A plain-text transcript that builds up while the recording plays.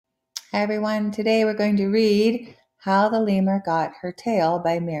Hi everyone, today we're going to read How the Lemur Got Her Tail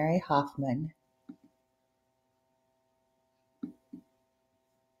by Mary Hoffman.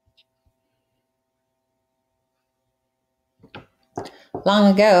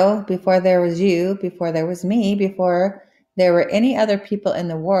 Long ago, before there was you, before there was me, before there were any other people in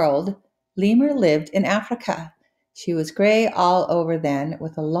the world, Lemur lived in Africa. She was gray all over then,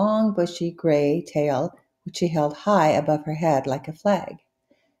 with a long bushy gray tail which she held high above her head like a flag.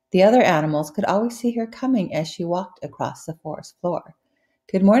 The other animals could always see her coming as she walked across the forest floor.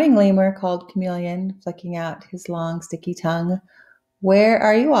 "Good morning, Lemur," called Chameleon, flicking out his long, sticky tongue. "Where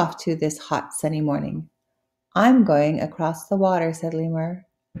are you off to this hot, sunny morning?" "I'm going across the water," said Lemur,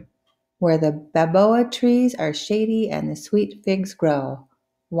 "where the baboa trees are shady and the sweet figs grow.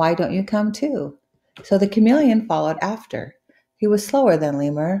 Why don't you come too?" So the chameleon followed after. He was slower than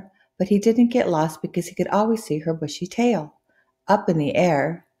Lemur, but he didn't get lost because he could always see her bushy tail. Up in the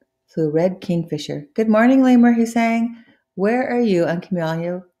air flew Red Kingfisher. "Good morning, Lemur," he sang. "Where are you and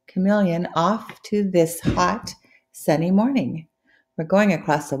Chameleon off to this hot, sunny morning?" "We're going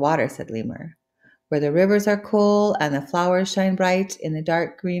across the water," said Lemur, "where the rivers are cool and the flowers shine bright in the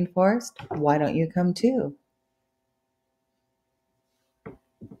dark green forest. Why don't you come too?"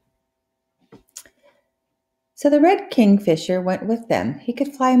 So the Red Kingfisher went with them. He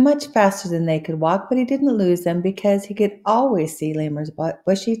could fly much faster than they could walk, but he didn't lose them because he could always see Lemur's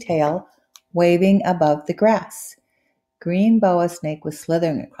bushy tail waving above the grass. Green Boa Snake was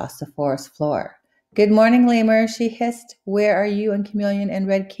slithering across the forest floor. "Good morning, Lemur," she hissed. "Where are you and Chameleon and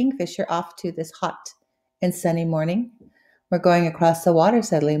Red Kingfisher off to this hot and sunny morning?" "We're going across the water,"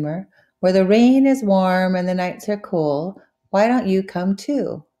 said Lemur, "where the rain is warm and the nights are cool. Why don't you come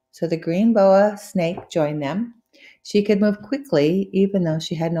too?" So the Green Boa Snake joined them. She could move quickly, even though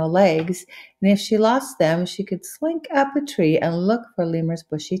she had no legs, and if she lost them, she could slink up a tree and look for Lemur's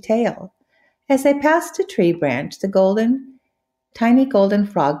bushy tail. As they passed a tree branch, the tiny golden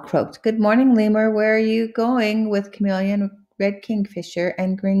frog croaked. "Good morning, Lemur. Where are you going with Chameleon, Red Kingfisher,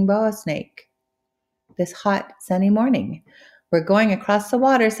 and Green Boa Snake this hot, sunny morning?" "We're going across the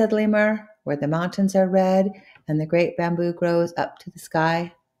water," said Lemur, "where the mountains are red and the great bamboo grows up to the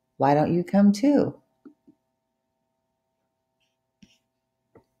sky. Why don't you come too?"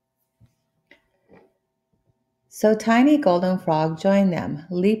 So Tiny Golden Frog joined them,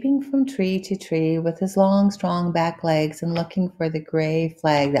 leaping from tree to tree with his long, strong back legs and looking for the gray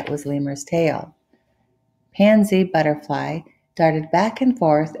flag that was Lemur's tail. Pansy Butterfly darted back and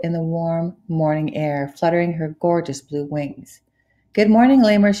forth in the warm morning air, fluttering her gorgeous blue wings. "Good morning,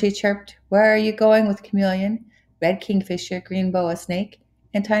 Lemur," she chirped. "Where are you going with Chameleon, Red Kingfisher, Green Boa Snake,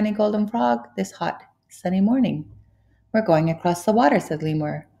 and Tiny Golden Frog this hot, sunny morning?" "We're going across the water," said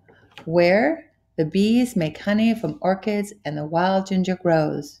Lemur, "where the bees make honey from orchids and the wild ginger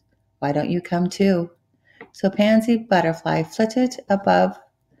grows. Why don't you come too?" So Pansy Butterfly flitted above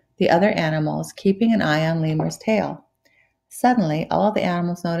the other animals, keeping an eye on Lemur's tail. Suddenly, all the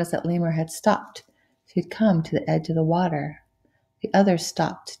animals noticed that Lemur had stopped. She had come to the edge of the water. The others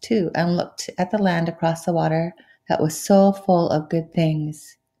stopped too and looked at the land across the water that was so full of good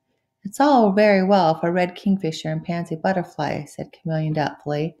things. "It's all very well for Red Kingfisher and Pansy Butterfly," said Chameleon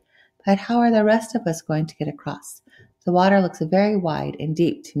doubtfully, "but how are the rest of us going to get across? The water looks very wide and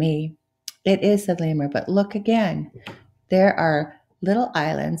deep to me." "It is," said Lemur, "but look again. There are little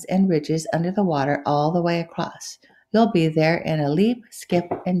islands and ridges under the water all the way across. You'll be there in a leap,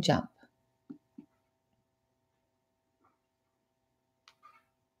 skip, and jump."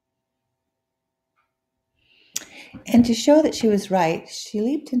 And to show that she was right, she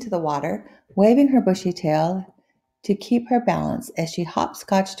leaped into the water, waving her bushy tail to keep her balance as she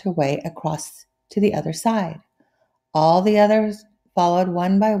hopscotched her way across to the other side. All the others followed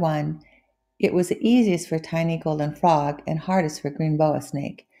one by one. It was the easiest for Tiny Golden Frog and hardest for Green Boa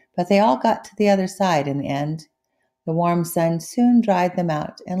Snake, but they all got to the other side in the end. The warm sun soon dried them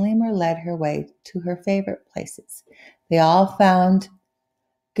out, and Lemur led her way to her favorite places. They all found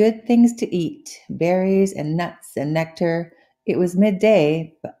good things to eat, berries and nuts and nectar. It was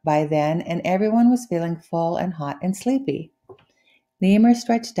midday by then, and everyone was feeling full and hot and sleepy. Lemur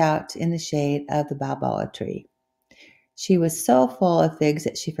stretched out in the shade of the baobab tree. She was so full of figs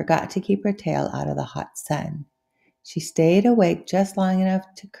that she forgot to keep her tail out of the hot sun. She stayed awake just long enough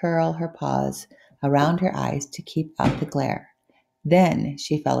to curl her paws around her eyes to keep out the glare. Then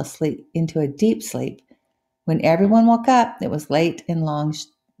she fell asleep into a deep sleep. When everyone woke up, it was late and the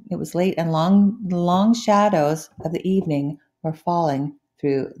long shadows of the evening were falling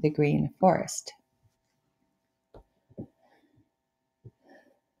through the green forest.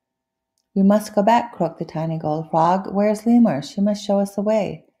 "We must go back," croaked the tiny gold frog. "Where's Lemur? She must show us the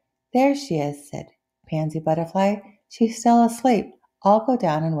way." There she is, said Pansy Butterfly. She's still asleep. I'll go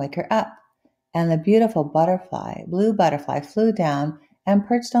down and wake her up. And the beautiful blue butterfly, flew down and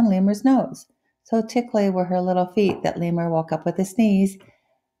perched on Lemur's nose. So tickly were her little feet that Lemur woke up with a sneeze.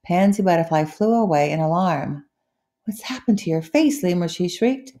 Pansy Butterfly flew away in alarm. What's happened to your face, Lemur? She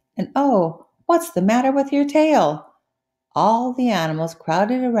shrieked. And oh, what's the matter with your tail? All the animals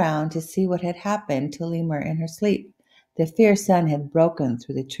crowded around to see what had happened to Lemur in her sleep. The fierce sun had broken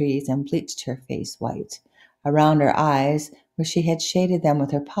through the trees and bleached her face white. Around her eyes, where she had shaded them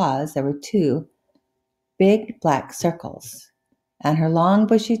with her paws, there were two big black circles. And her long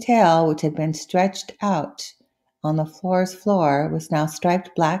bushy tail, which had been stretched out on the floor, was now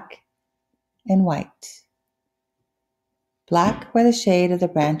striped black and white. Black where the shade of the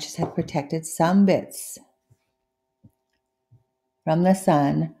branches had protected some bits from the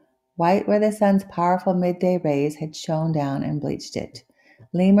sun, white where the sun's powerful midday rays had shone down and bleached it.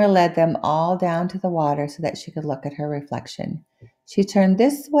 Lemur led them all down to the water so that she could look at her reflection. She turned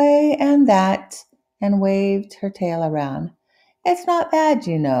this way and that and waved her tail around. It's not bad,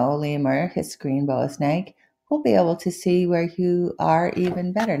 you know, Lemur, hissed Green Boa Snake. We'll be able to see where you are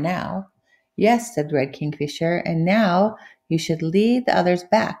even better now. Yes, said Red Kingfisher, and now you should lead the others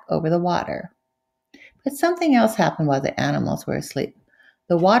back over the water. But something else happened while the animals were asleep.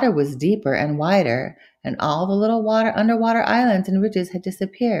 The water was deeper and wider, and all the little underwater islands and ridges had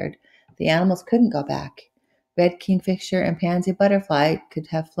disappeared. The animals couldn't go back. Red Kingfisher and Pansy Butterfly could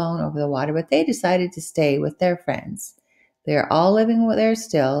have flown over the water, but they decided to stay with their friends. They are all living there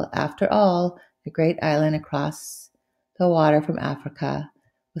still. After all, the great island across the water from Africa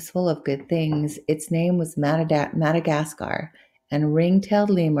was full of good things. Its name was Madagascar, and ring-tailed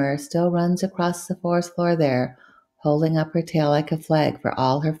Lemur still runs across the forest floor there, holding up her tail like a flag for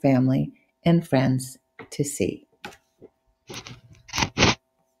all her family and friends to see.